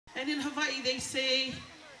And in Hawaii, they say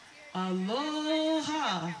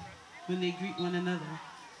aloha when they greet one another.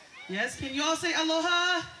 Yes, can you all say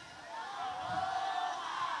aloha?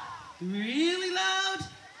 Really loud?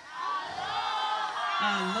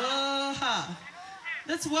 Aloha.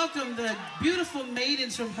 Let's welcome the beautiful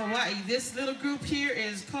maidens from Hawaii. This little group here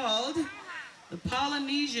is called the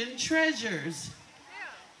Polynesian Treasures.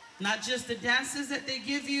 Not just the dances that they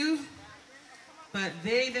give you, but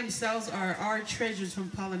they themselves are our treasures from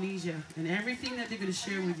Polynesia. And everything that they're going to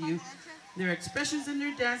share with you, their expressions in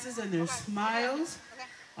their dances and their smiles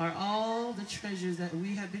are all the treasures that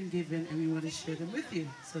we have been given, and we want to share them with you.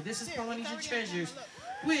 So this is Polynesian Treasures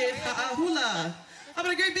with Hula. How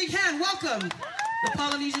about a great big hand? Welcome the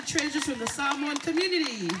Polynesian Treasures from the Samoan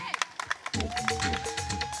community.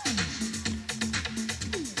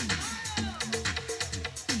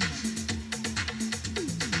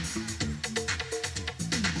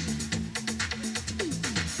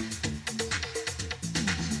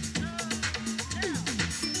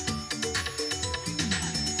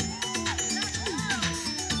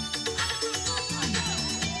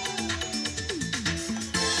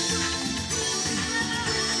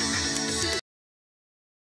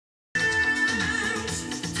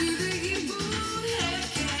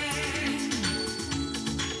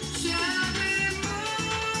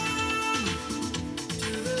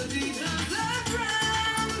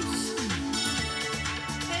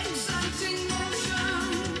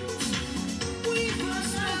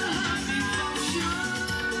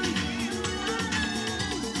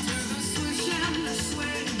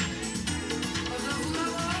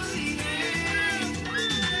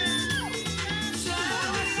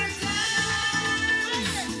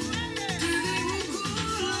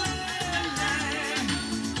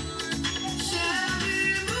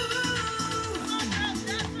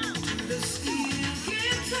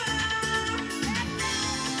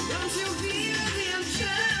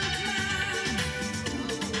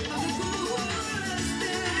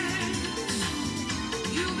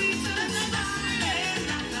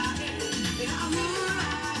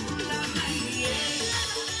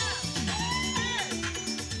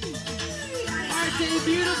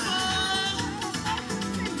 Beautiful.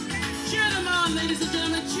 Cheer them on, ladies and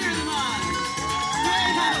gentlemen. Cheer them on.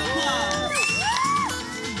 Great round of applause.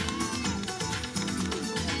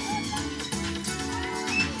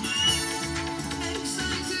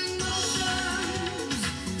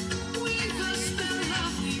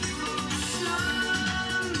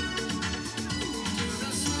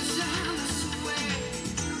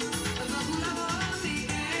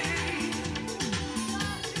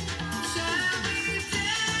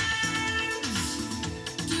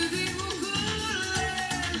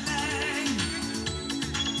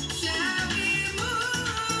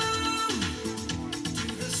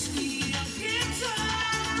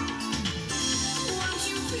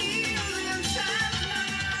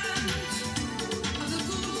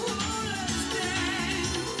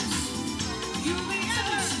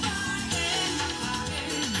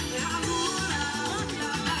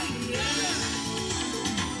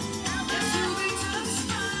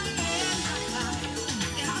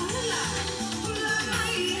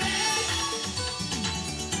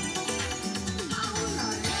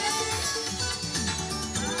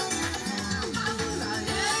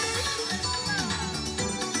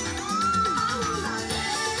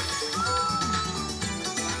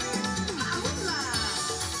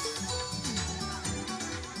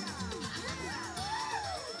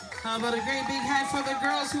 How about a great big hand for the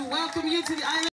girls who welcome you to the island?